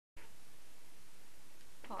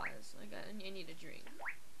Yes, I need a drink.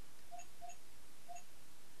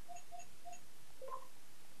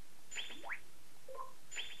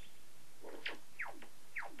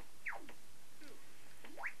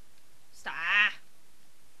 Stop!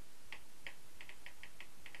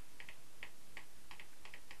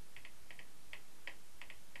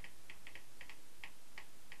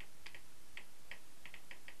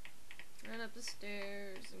 Run up the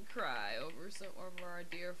stairs and cry over our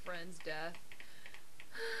dear friend's death.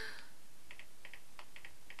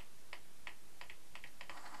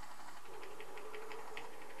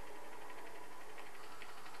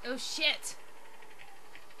 Oh shit!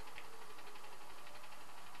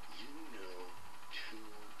 You know too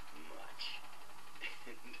much.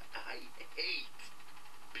 And I hate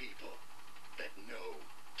people that know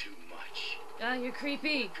too much. Ah, you're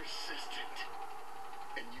creepy. Persistent.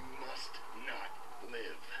 And you must not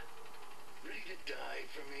live. Ready to die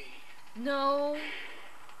for me? No.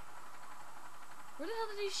 Where the hell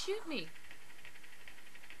did he shoot me?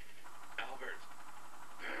 Albert.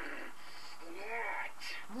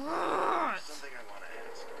 What? Something I want to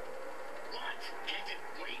ask. What? Can't it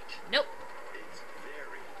wait? Nope. It's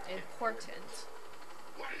very Important.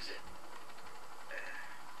 What is it?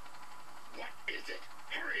 What is it?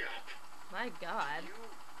 Hurry up! My God.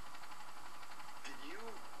 Did you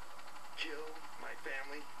kill my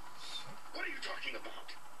family? What are you talking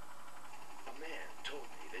about? A man told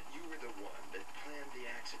me that you were the one that planned the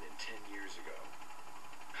accident 10 years ago.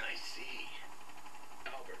 I see.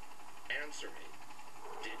 Albert, answer me.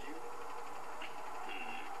 Did you?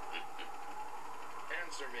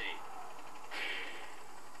 Answer me.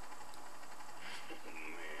 Oh,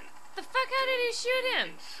 man. The fuck? How did he shoot him?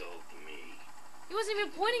 Insult me. He wasn't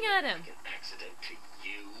even pointing at him. Like an accident to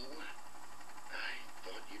you? I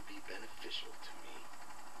thought you'd be beneficial to me.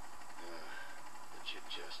 But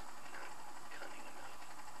you're just not cunning enough.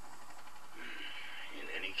 In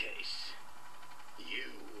any case,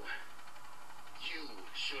 you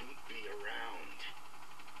shouldn't be around.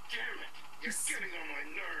 Damn it! You're getting on my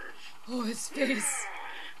nerves! Oh, his face.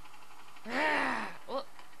 Ah. Well,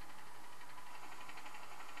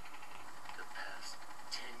 The past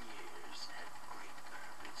 10 years had great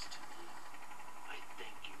purpose to me. I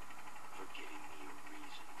thank you for giving me a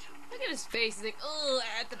reason to live. look at his face. He's like, oh,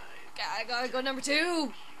 I gotta go number 2.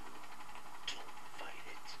 Don't fight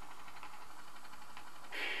it.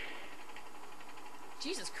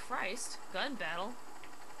 Jesus Christ. Gun battle.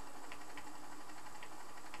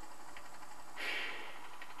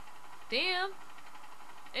 Damn.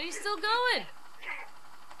 And he's still going.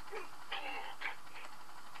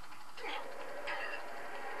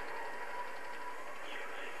 You're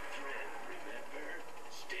my friend, remember?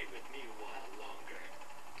 Stay with me a while longer.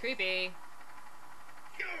 Creepy.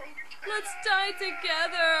 Let's die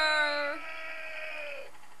together.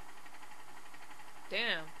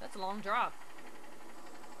 Damn, that's a long drop.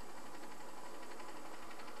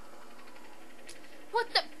 What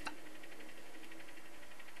the f-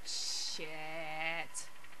 Shit.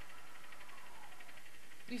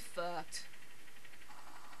 We fucked.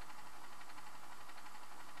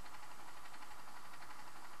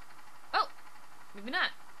 Oh, maybe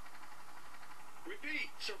not. Repeat,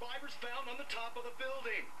 survivors found on the top of the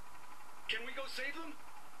building. Can we go save them?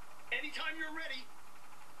 Anytime you're ready.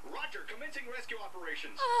 Roger, commencing rescue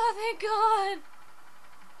operations. Oh, thank God.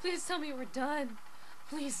 Please tell me we're done.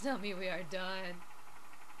 Please tell me we are done.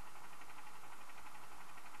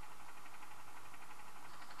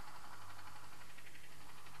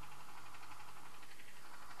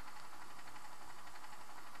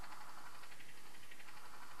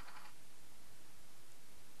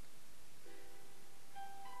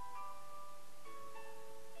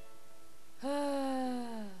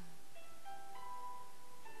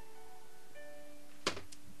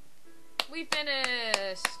 We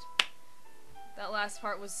finished! That last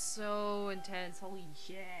part was so intense. Holy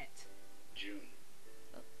shit. June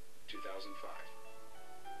 2005.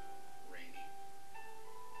 Rainy.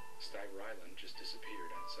 Stagger Island just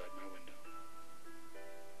disappeared outside my window.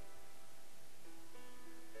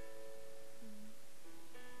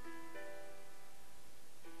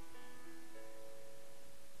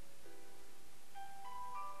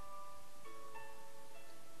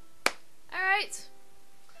 Alright.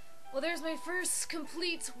 Well, there's my first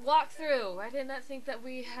complete walkthrough. I did not think that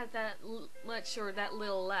we had that much or that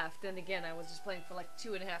little left. And again, I was just playing for like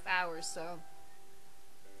 2.5 hours, so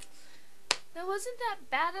that wasn't that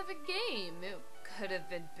bad of a game. It could have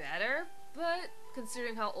been better, but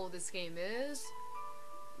considering how old this game is,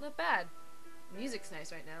 not bad. Music's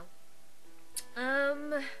nice right now.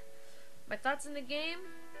 My thoughts in the game?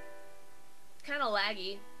 Kind of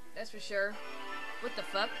laggy, that's for sure. What the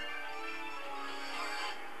fuck?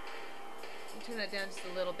 Let me turn that down just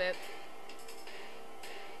a little bit.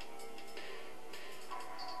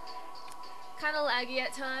 Kind of laggy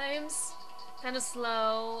at times. Kind of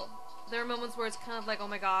slow. There are moments where it's kind of like, oh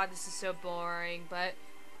my god, this is so boring. But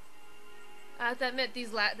I have to admit,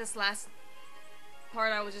 this last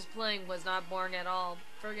part I was just playing was not boring at all.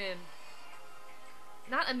 Friggin'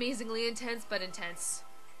 not amazingly intense, but intense.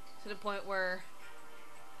 To the point where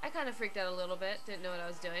I kind of freaked out a little bit. Didn't know what I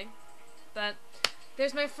was doing. But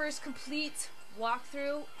there's my first complete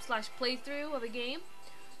walkthrough / playthrough of a game.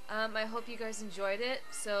 I hope you guys enjoyed it.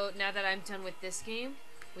 So now that I'm done with this game,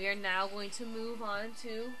 we are now going to move on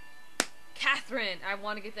to Catherine. I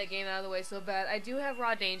want to get that game out of the way so bad. I do have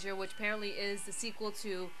Raw Danger, which apparently is the sequel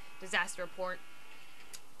to Disaster Report.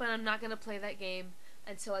 But I'm not going to play that game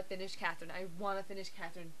until I finish Catherine. I want to finish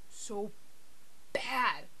Catherine so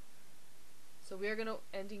bad. So we are going to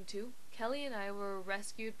ending 2. Kelly and I were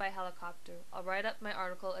rescued by helicopter. I'll write up my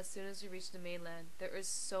article as soon as we reach the mainland. There is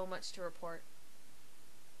so much to report.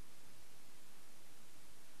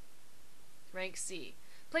 Rank C.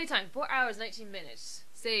 Playtime 4 hours 19 minutes.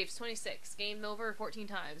 Saves 26. Game over 14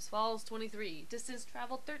 times. Falls 23. Distance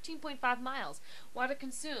traveled 13.5 miles. Water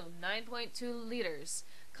consumed 9.2 liters.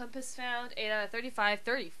 Compass found 8 out of 35.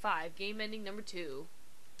 35. Game ending number 2.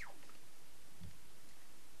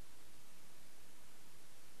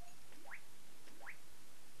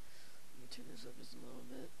 Let me turn this up just a little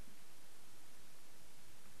bit.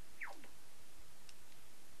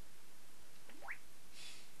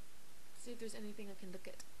 See if there's anything I can look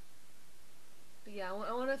at. But yeah,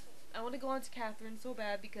 I want to go on to Catherine so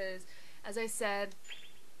bad because, as I said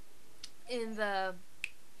in the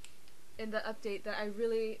update, that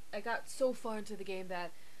I got so far into the game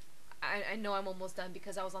that I know I'm almost done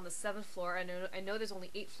because I was on the 7th floor. I know there's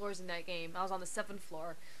only 8 floors in that game. I was on the 7th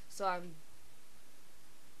floor, so I'm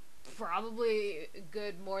probably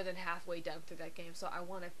good more than halfway done through that game. So I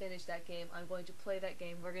want to finish that game. I'm going to play that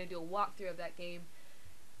game. We're going to do a walkthrough of that game.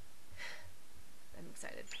 I'm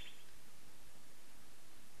excited.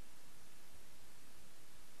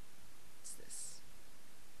 What's this?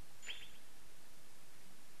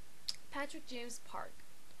 Patrick James Park.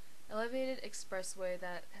 Elevated expressway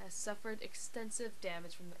that has suffered extensive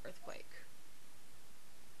damage from the earthquake.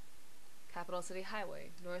 Capital City Highway.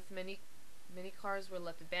 North, many cars were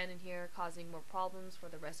left abandoned here, causing more problems for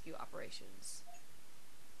the rescue operations.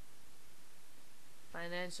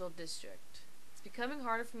 Financial District. It's becoming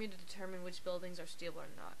harder for me to determine which buildings are stable or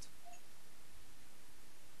not.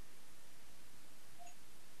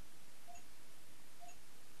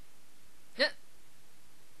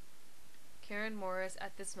 Karen Morris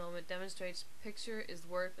at this moment demonstrates picture is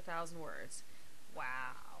worth 1,000 words.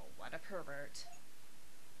 Wow, what a pervert.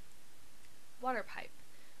 Water pipe.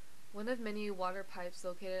 One of many water pipes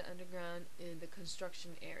located underground in the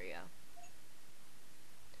construction area.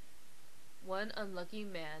 One unlucky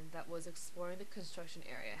man that was exploring the construction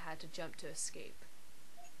area had to jump to escape.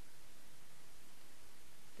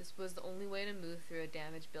 This was the only way to move through a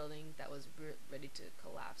damaged building that was ready to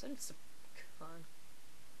collapse. Come on.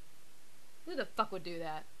 Who the fuck would do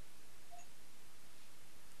that?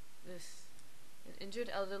 This. An injured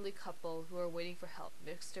elderly couple who were waiting for help.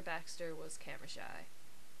 Mr. Baxter was camera shy.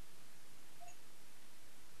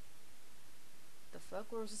 The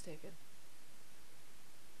fuck? Where was this taken?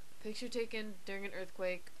 Picture taken during an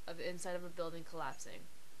earthquake of the inside of a building collapsing.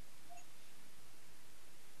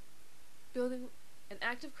 Building an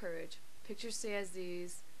act of courage. Pictures such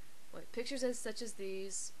as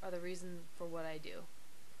these are the reason for what I do.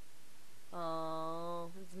 Oh,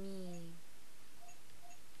 it's me.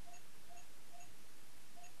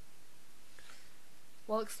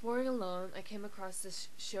 While exploring alone, I came across this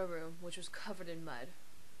showroom, which was covered in mud.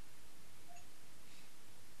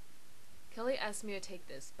 Kelly asked me to take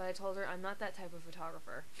this, but I told her I'm not that type of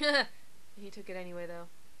photographer. He took it anyway, though.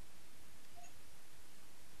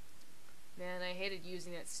 Man, I hated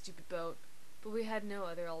using that stupid boat, but we had no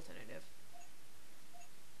other alternative.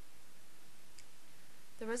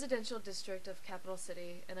 The residential district of Capital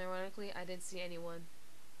City, and ironically, I didn't see anyone.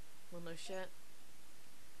 Well, no shit.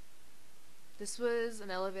 This was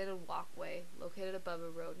an elevated walkway located above a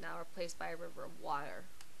road, now replaced by a river of water.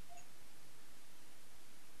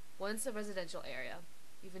 Once a residential area,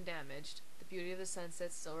 even damaged, the beauty of the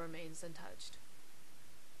sunset still remains untouched.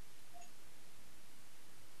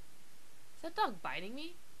 Is that dog biting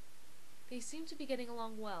me? They seem to be getting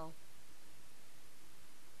along well.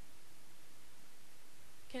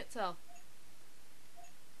 Can't tell.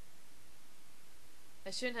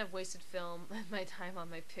 I shouldn't have wasted my time on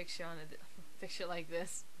my picture on a picture like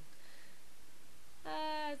this.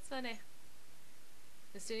 It's funny.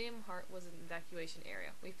 The stadium heart was an evacuation area.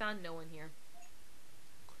 We found no one here.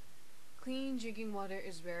 Clean drinking water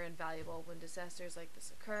is rare and valuable when disasters like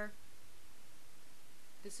this occur.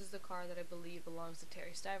 This is the car that I believe belongs to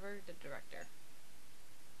Terry Stiver, the director.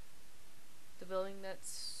 The building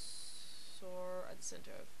that's soar at the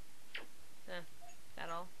center of. That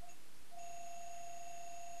all?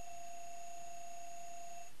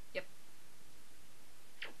 Yep.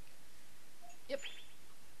 Yep.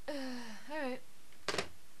 Alright.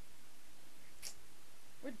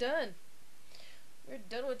 We're done. We're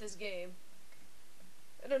done with this game.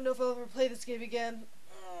 I don't know if I'll ever play this game again.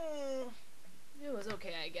 It was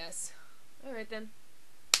okay, I guess. Alright then.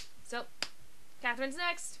 So, Catherine's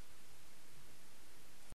next.